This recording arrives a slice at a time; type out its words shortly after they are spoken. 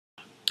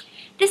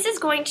This is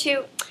going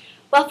to,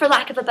 well, for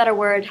lack of a better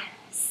word,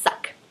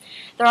 suck.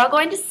 They're all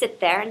going to sit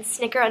there and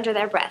snicker under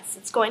their breaths.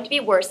 It's going to be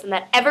worse than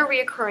that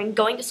ever-reoccurring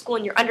going to school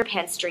in your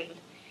underpants dream.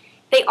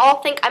 They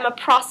all think I'm a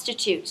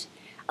prostitute,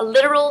 a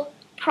literal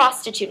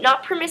prostitute,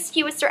 not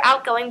promiscuous or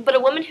outgoing, but a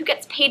woman who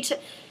gets paid to...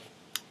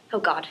 Oh,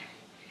 God.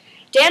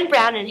 Dan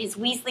Brown and his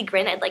Weasley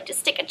grin, I'd like to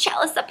stick a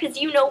chalice up his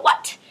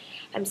you-know-what.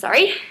 I'm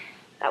sorry.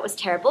 That was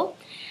terrible.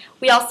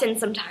 We all sin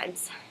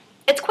sometimes.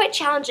 It's quite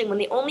challenging when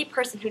the only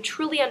person who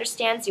truly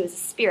understands you is a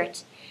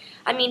spirit.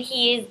 I mean,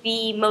 he is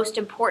the most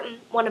important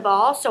one of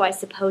all, so I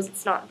suppose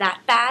it's not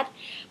that bad.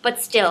 But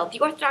still,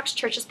 the Orthodox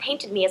Church has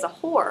painted me as a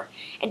whore,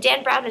 and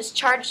Dan Brown has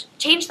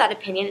changed that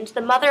opinion into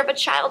the mother of a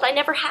child I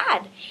never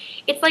had.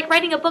 It's like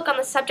writing a book on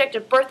the subject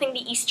of birthing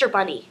the Easter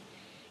Bunny.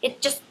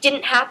 It just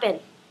didn't happen.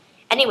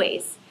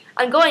 Anyways,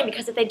 I'm going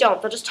because if they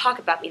don't, they'll just talk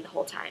about me the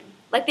whole time,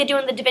 like they do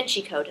in the Da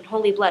Vinci Code and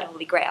Holy Blood,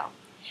 Holy Grail.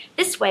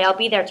 This way, I'll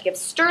be there to give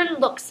stern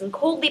looks and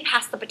coldly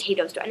pass the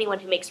potatoes to anyone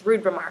who makes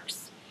rude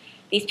remarks.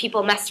 These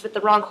people messed with the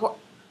wrong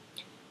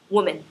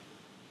woman.